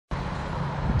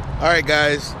All right,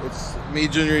 guys, it's me,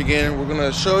 Junior, again. I'm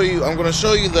gonna show you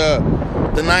the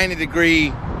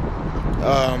 90-degree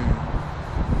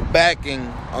backing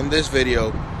on this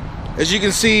video. As you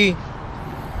can see,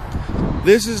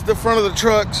 this is the front of the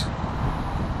trucks.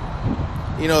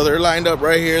 You know, they're lined up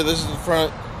right here. This is the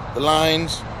front, the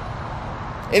lines.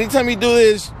 Anytime you do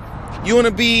this, you want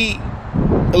to be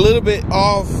a little bit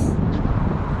off.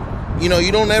 You know,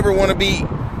 you don't ever want to be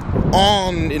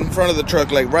on in front of the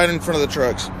truck, like right in front of the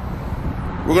trucks.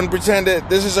 We're going to pretend that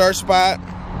this is our spot.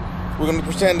 We're going to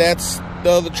pretend that's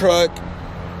the other truck.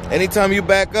 Anytime you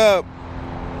back up,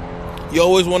 you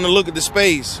always want to look at the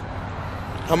space.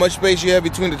 How much space you have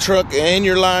between the truck and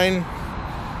your line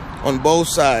on both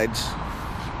sides.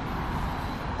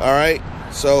 All right,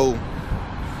 so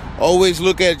always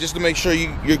look at it just to make sure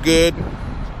you're good.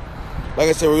 Like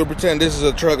I said, we're going to pretend this is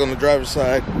a truck on the driver's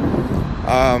side.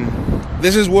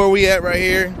 This is where we at right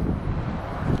here.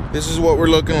 This is what we're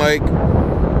looking like.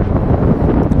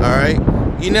 All right,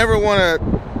 you never want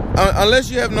to,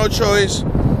 unless you have no choice,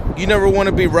 you never want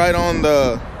to be right on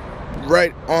the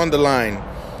line.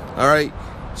 All right,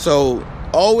 so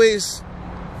always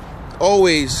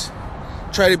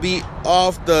try to be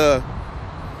off the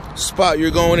spot you're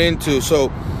going into. So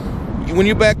when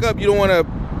you back up, you don't want to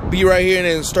be right here and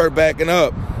then start backing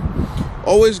up.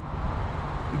 Always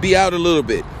be out a little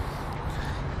bit.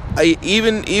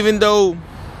 Even though,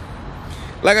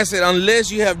 like I said, unless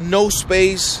you have no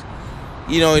space,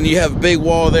 you know, and you have a big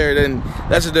wall there, then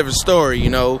that's a different story,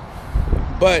 you know.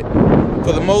 But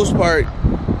for the most part,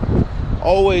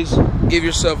 always give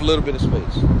yourself a little bit of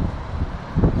space.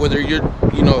 Whether you're,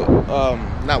 you know,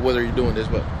 not whether you're doing this,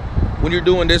 but when you're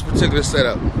doing this particular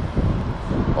setup,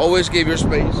 always give your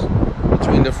space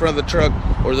between the front of the truck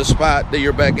or the spot that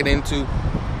you're backing into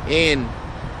and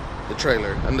the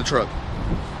trailer and the truck.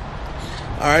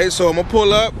 All right, so I'm gonna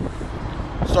pull up,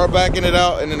 start backing it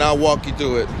out, and then I'll walk you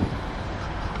through it.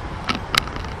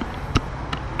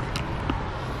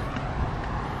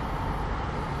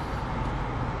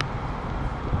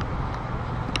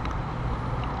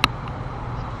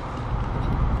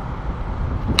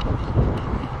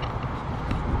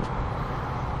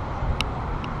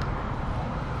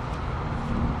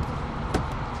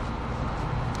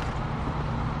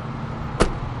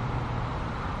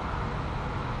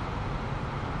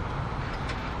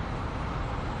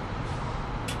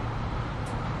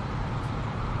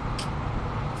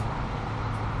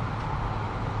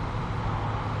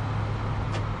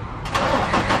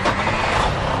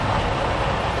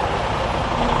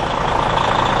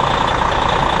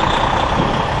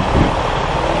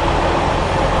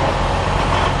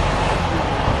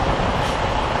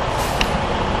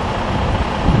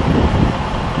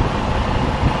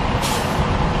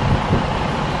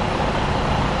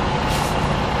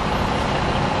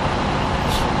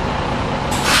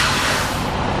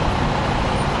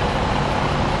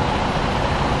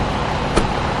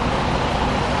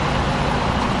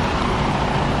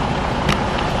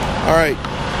 All right,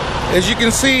 as you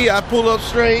can see, I pulled up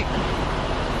straight,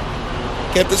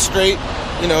 kept it straight,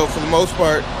 you know, for the most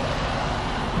part.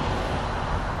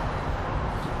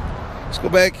 Let's go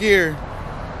back here.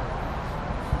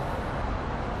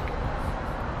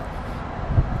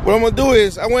 What I'm gonna do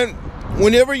is,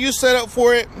 whenever you set up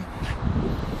for it,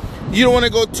 you don't wanna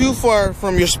go too far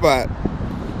from your spot,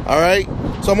 all right?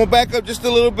 So I'm gonna back up just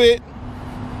a little bit,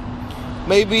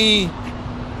 maybe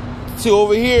to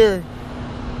over here,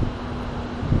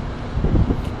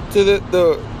 to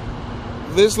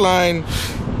this line,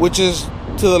 which is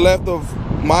to the left of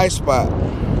my spot.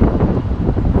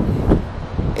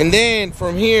 And then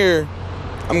from here,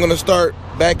 I'm gonna start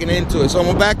backing into it. So I'm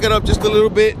gonna back it up just a little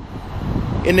bit,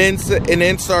 and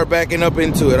then start backing up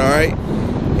into it. All right.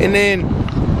 And then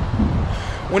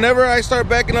whenever I start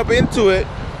backing up into it,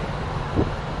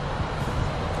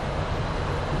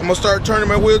 I'm gonna start turning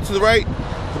my wheel to the right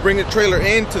to bring the trailer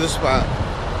into the spot.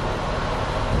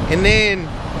 And then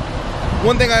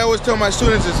one thing I always tell my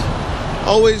students is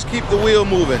always keep the wheel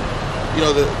moving, you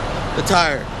know, the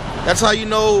tire. That's how you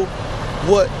know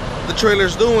what the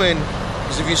trailer's doing,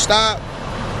 because if you stop,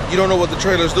 you don't know what the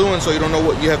trailer's doing, so you don't know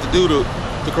what you have to do to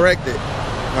correct it.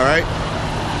 All right,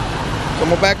 so I'm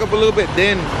gonna back up a little bit,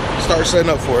 then start setting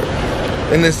up for it,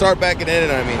 and then start backing in it,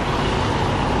 I mean.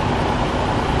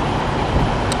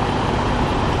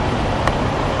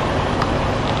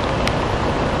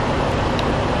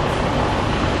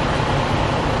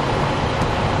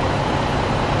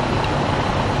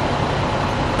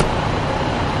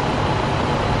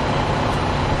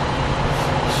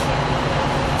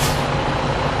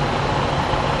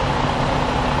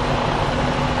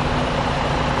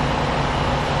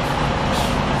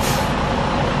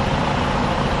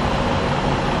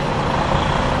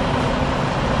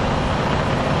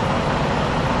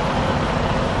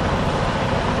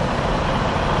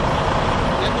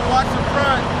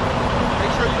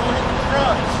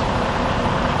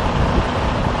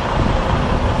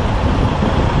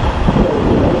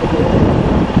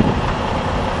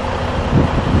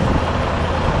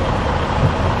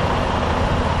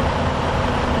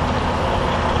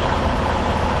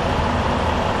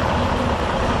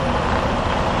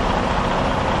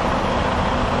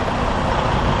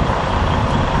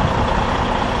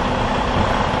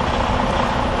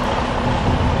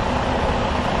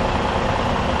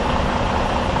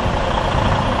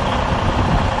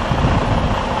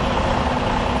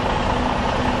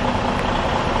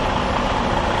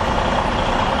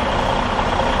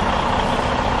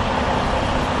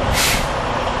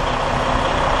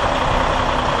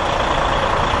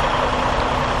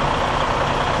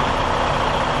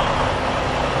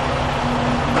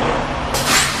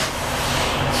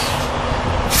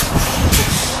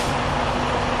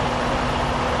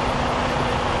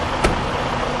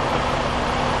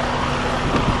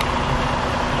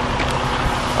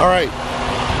 right.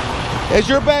 As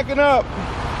you're backing up,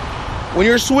 when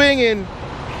you're swinging,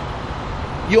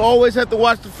 you always have to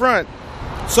watch the front.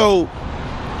 So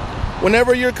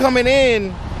whenever you're coming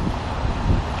in,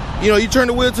 you know, you turn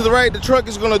the wheel to the right, the truck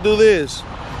is gonna do this.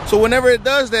 So whenever it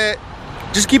does that,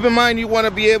 just keep in mind you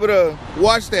wanna be able to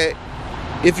watch that.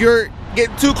 If you're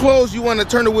getting too close, you wanna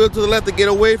turn the wheel to the left to get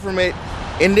away from it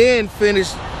and then finish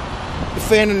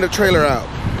fanning the trailer out.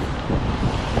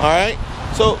 All right,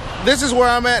 so this is where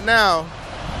I'm at now.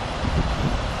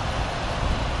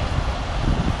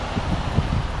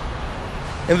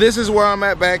 And this is where I'm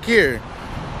at back here.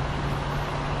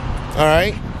 All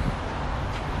right.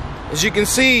 As you can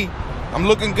see, I'm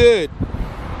looking good.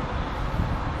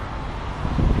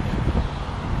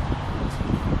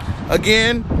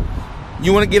 Again,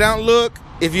 you want to get out and look.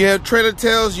 If you have trailer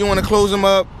tails, you want to close them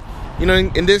up. You know,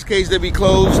 in this case, they'll be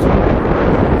closed.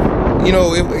 You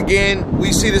know, if, again,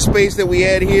 we see the space that we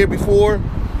had here before.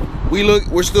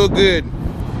 We're still good.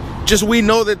 Just we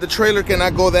know that the trailer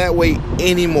cannot go that way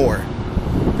anymore.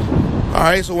 All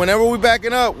right, so whenever we're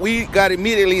backing up, we got to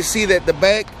immediately see that the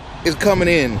back is coming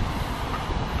in.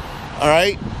 All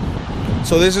right,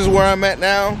 so this is where I'm at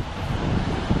now.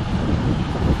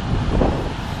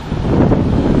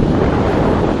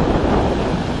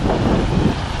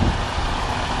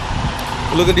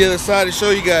 Look at the other side to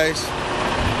show you guys.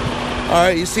 All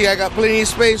right, you see I got plenty of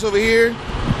space over here.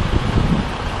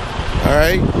 All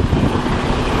right,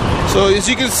 so as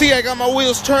you can see, I got my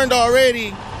wheels turned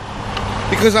already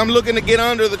because I'm looking to get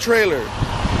under the trailer.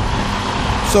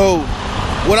 So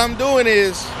what I'm doing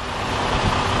is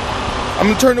I'm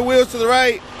gonna turn the wheels to the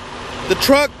right. The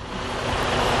truck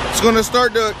is gonna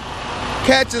start to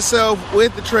catch itself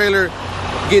with the trailer,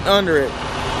 get under it.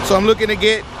 So I'm looking to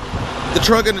get the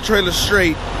truck and the trailer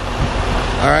straight.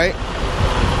 All right.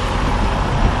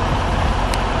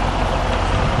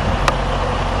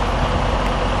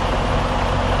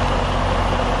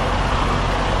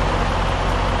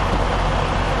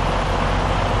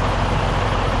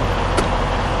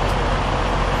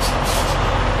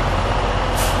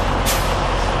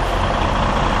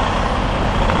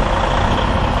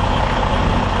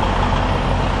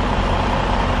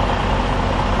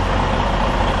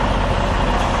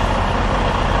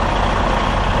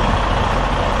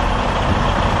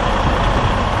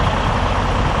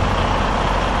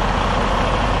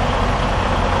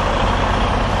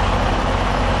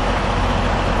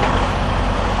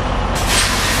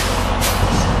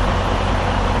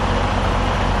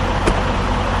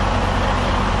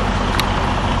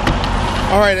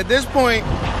 All right, at this point,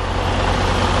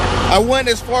 I went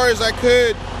as far as I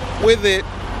could with it.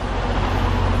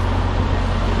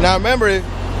 Now remember,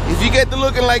 if you get to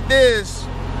looking like this,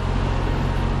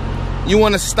 you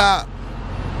want to stop.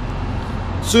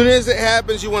 As soon as it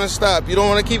happens, you want to stop. You don't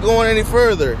want to keep going any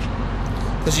further.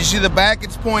 Because you see the back,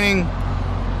 it's pointing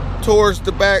towards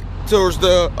the back, towards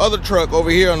the other truck over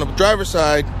here on the driver's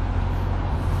side.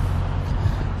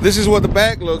 This is what the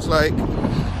back looks like.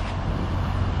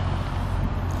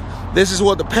 This is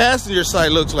what the passenger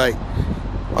side looks like.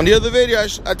 On the other video,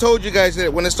 I told you guys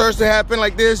that when it starts to happen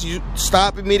like this, you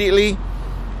stop immediately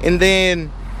and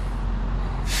then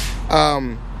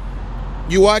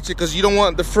you watch it, because you don't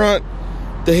want the front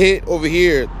to hit over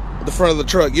here, the front of the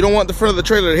truck. You don't want the front of the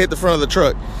trailer to hit the front of the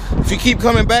truck. If you keep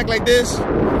coming back like this,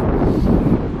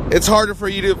 it's harder for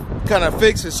you to kind of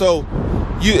fix it. So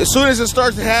as soon as it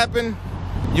starts to happen,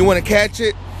 you want to catch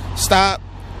it, stop,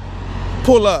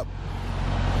 pull up.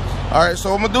 All right, so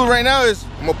what I'm gonna do right now is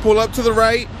I'm gonna pull up to the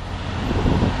right.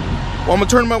 Well, I'm gonna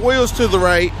turn my wheels to the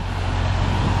right.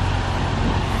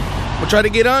 I'm gonna try to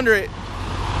get under it.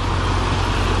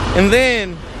 And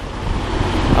then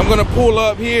I'm gonna pull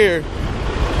up here,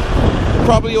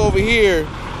 probably over here,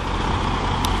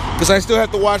 because I still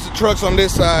have to watch the trucks on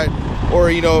this side,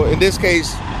 or, you know, in this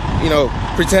case, you know,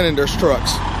 pretending there's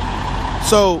trucks.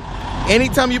 So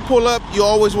anytime you pull up, you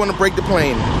always want to brake the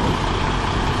plane.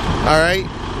 All right?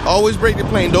 Always brake the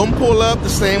plane. Don't pull up the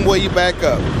same way you back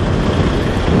up.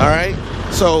 All right?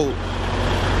 So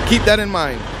keep that in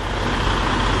mind.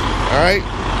 All right?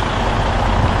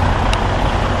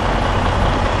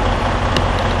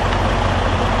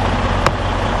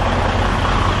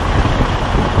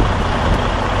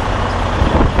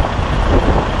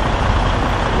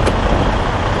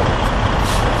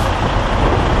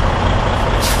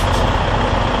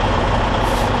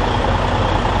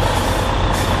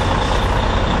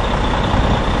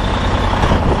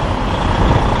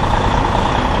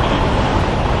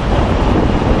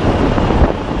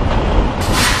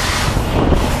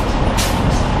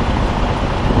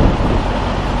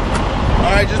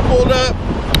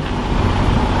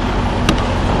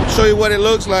 show you what it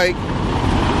looks like.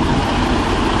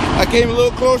 I came a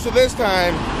little closer this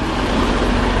time.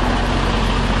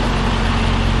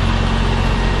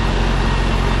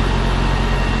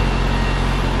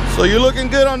 So you're looking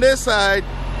good on this side.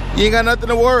 You ain't got nothing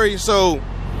to worry. So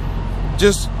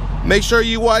just make sure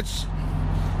you watch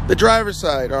the driver's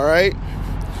side, all right?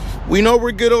 We know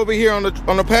we're good over here on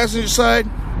the passenger side.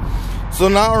 So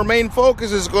now our main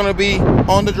focus is going to be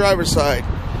on the driver's side.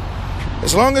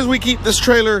 As long as we keep this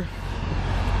trailer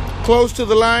close to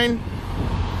the line,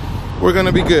 we're going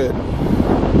to be good.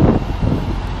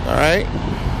 All right.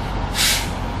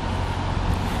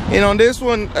 And on this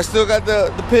one, I still got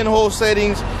the pinhole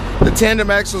settings. The tandem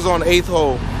axle's on 8th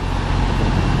hole.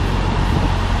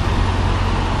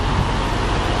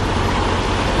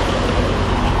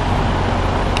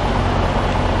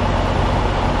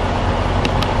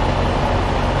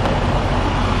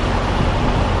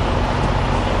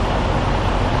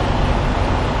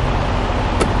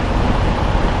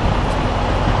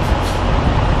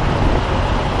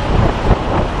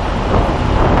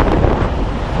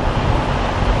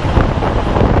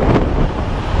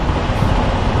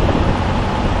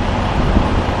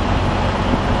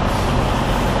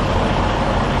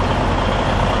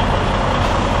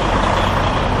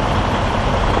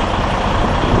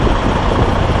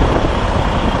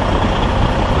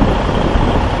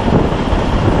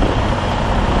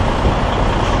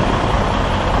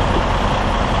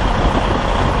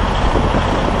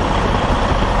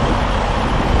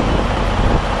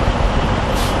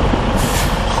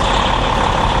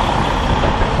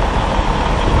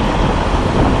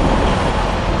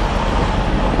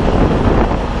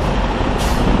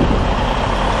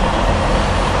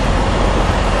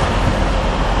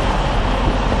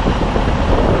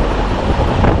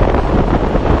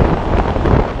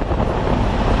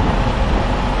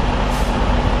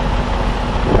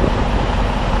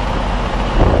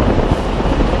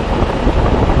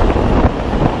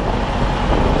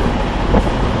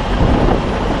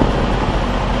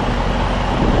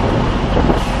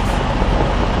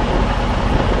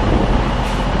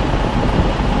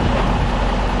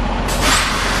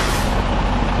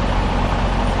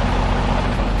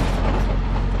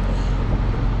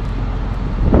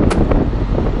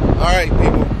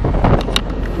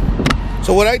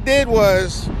 So what I did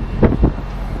was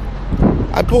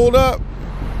I pulled up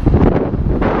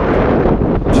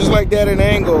just like that, an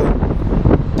angle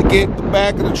to get the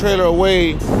back of the trailer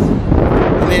away,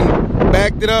 and then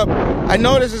backed it up. I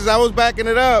noticed as I was backing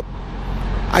it up,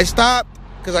 I stopped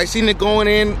because I seen it going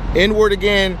inward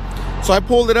again. So I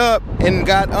pulled it up and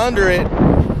got under it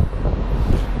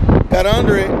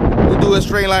to do a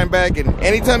straight line backing.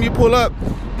 Anytime you pull up,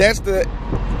 that's the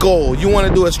goal. You want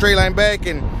to do a straight line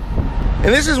backing.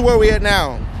 And this is where we at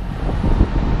now.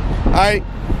 All right,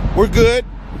 we're good.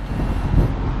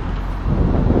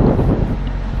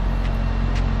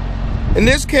 In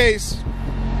this case,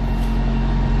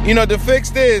 you know, to fix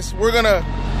this, we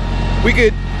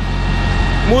could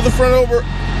move the front over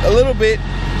a little bit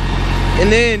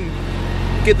and then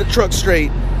get the truck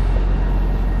straight.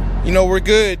 You know, we're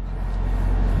good.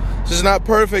 This is not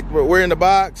perfect, but we're in the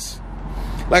box.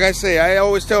 Like I say, I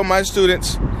always tell my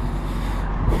students,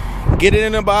 get it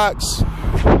in the box.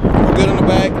 We're good on the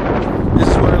back. This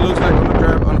is what it looks like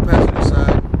on the passenger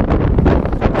side.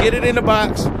 Get it in the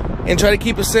box and try to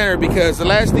keep it centered, because the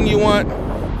last thing you want,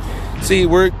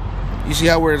 you see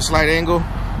how we're at a slight angle?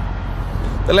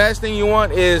 The last thing you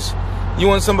want is you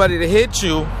want somebody to hit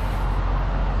you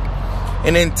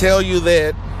and then tell you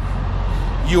that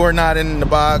you are not in the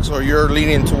box, or you're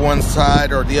leaning to one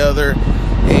side or the other,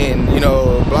 and you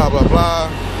know, blah blah blah.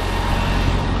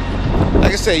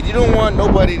 Like I say, you don't want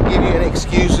nobody to give you any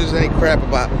excuses, any crap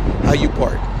about how you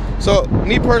park. So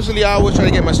me personally, I always try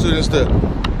to get my students to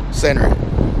center it.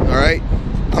 All right,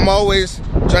 I'm always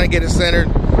trying to get it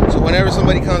centered, so whenever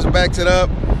somebody comes back it up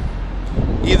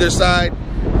either side,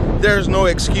 there's no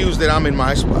excuse that I'm in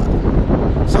my spot.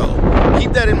 So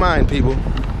keep that in mind, people.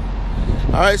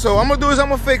 All right, so what I'm gonna do is I'm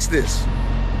gonna fix this.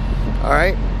 All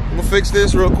right, I'm gonna fix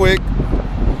this real quick.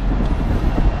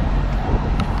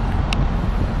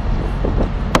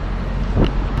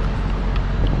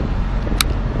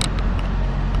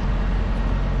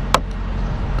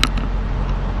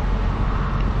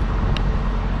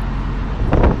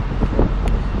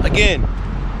 Again,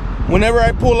 whenever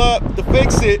I pull up to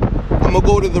fix it, I'm gonna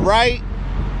go to the right,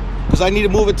 because I need to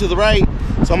move it to the right.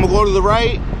 So I'm gonna go to the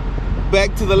right,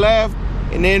 back to the left,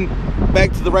 and then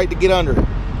back to the right to get under it.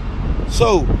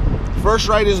 So first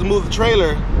right is to move the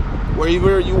trailer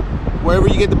wherever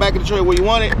you get the back of the trailer where you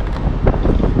want it.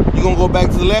 You're gonna go back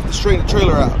to the left and straighten the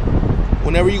trailer out.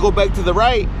 Whenever you go back to the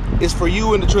right, is for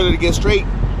you and the trailer to get straight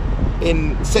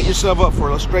and set yourself up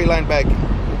for a straight line backing.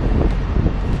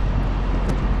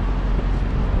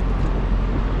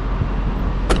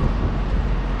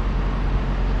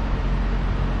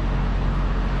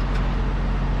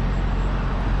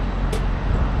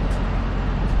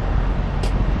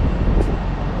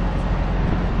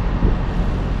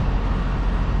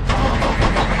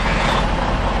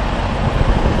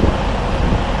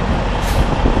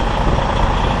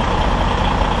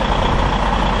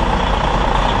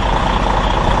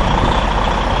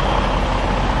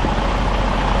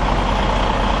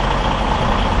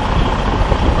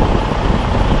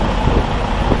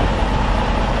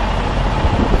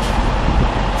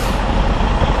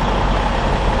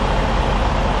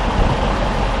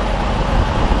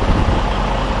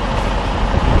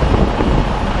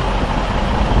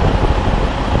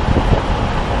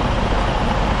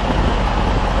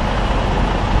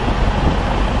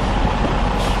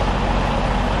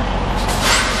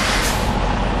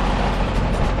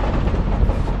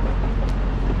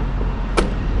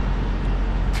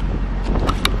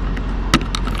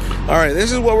 All right,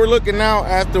 this is what we're looking now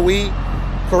after we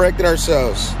corrected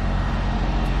ourselves.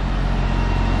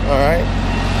 All right.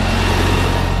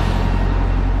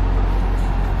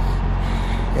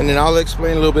 And then I'll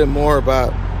explain a little bit more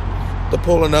about the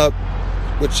pulling up,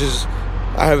 which is,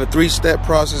 I have a 3-step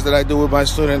process that I do with my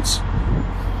students.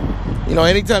 You know,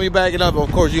 anytime you're backing up,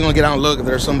 of course, you're going to get out and look if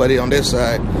there's somebody on this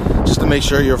side, just to make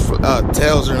sure your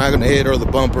tails are not going to hit, or the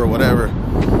bumper or whatever.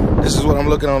 This is what I'm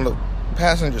looking on the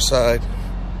passenger side.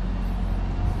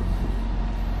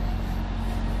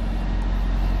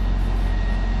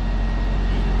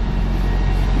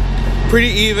 Pretty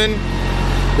even.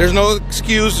 There's no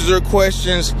excuses or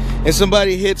questions. And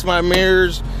somebody hits my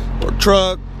mirrors or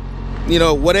truck, you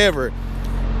know, whatever,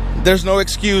 there's no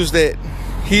excuse that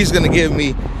he's gonna give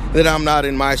me that I'm not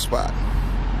in my spot.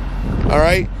 All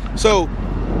right, so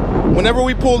whenever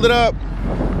we pulled it up,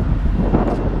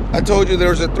 I told you there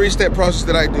was a 3-step process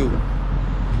that I do.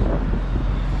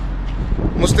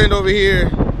 I'm gonna stand over here,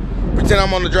 pretend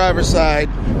I'm on the driver's side.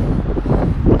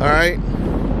 All right,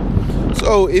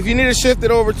 so if you need to shift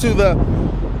it over to the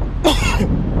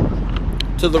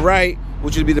to the right,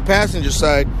 which would be the passenger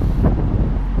side,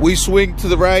 we swing to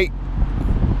the right,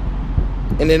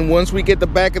 and then once we get the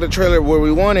back of the trailer where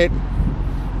we want it,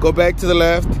 go back to the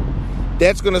left.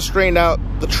 That's going to straighten out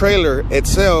the trailer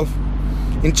itself,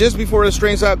 and just before it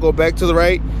straightens out, go back to the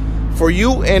right for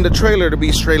you and the trailer to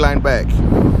be straight line back.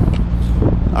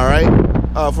 All right,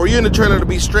 for you and the trailer to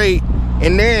be straight,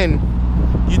 and then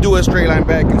you do a straight line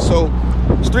back. And so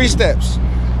it's 3 steps.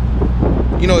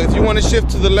 You know, if you want to shift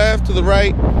to the left, to the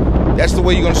right, that's the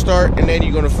way you're going to start, and then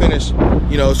you're going to finish.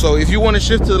 You know, so if you want to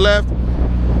shift to the left,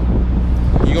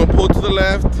 you're going to pull to the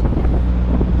left.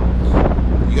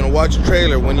 You're going to watch the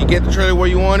trailer. When you get the trailer where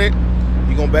you want it,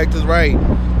 you're going back to the right.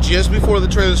 Just before the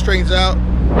trailer straightens out,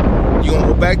 you're going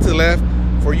to go back to the left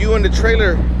for you and the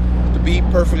trailer to be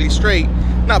perfectly straight.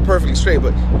 Not perfectly straight,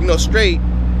 but, you know, straight,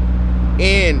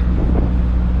 and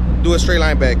do a straight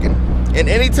line backing. And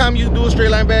anytime you do a straight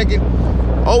line backing,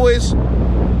 always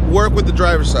work with the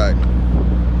driver's side.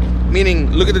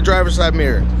 Meaning, look at the driver's side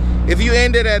mirror. If you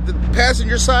end it at the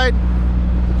passenger side,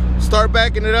 start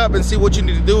backing it up and see what you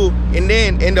need to do, and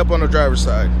then end up on the driver's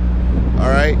side. All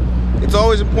right, it's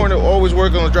always important to always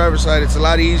work on the driver's side. It's a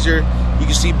lot easier, you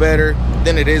can see better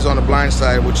than it is on the blind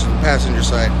side, which is the passenger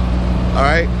side. All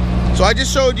right, so I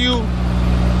just showed you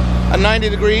a 90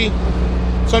 degree.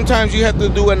 Sometimes you have to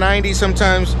do a 90,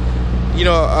 sometimes, you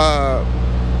know,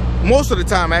 most of the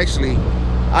time, actually,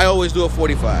 I always do a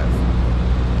 45.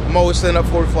 I'm always setting up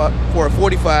for a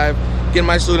 45, getting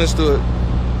my students to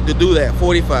do that,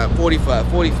 45, 45,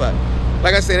 45.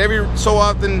 Like I said, every so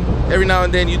often, every now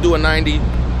and then, you do a 90.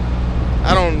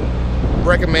 I don't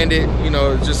recommend it, you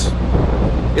know,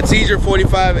 it's easier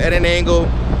 45 at an angle,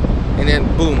 and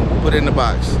then boom, put it in the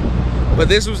box. But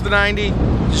this was the 90,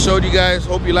 just showed you guys.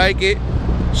 Hope you like it.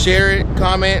 Share it,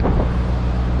 comment,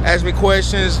 ask me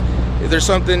questions. If there's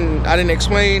something I didn't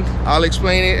explain, I'll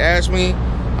explain it. Ask me.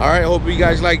 All right, hope you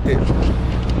guys liked it.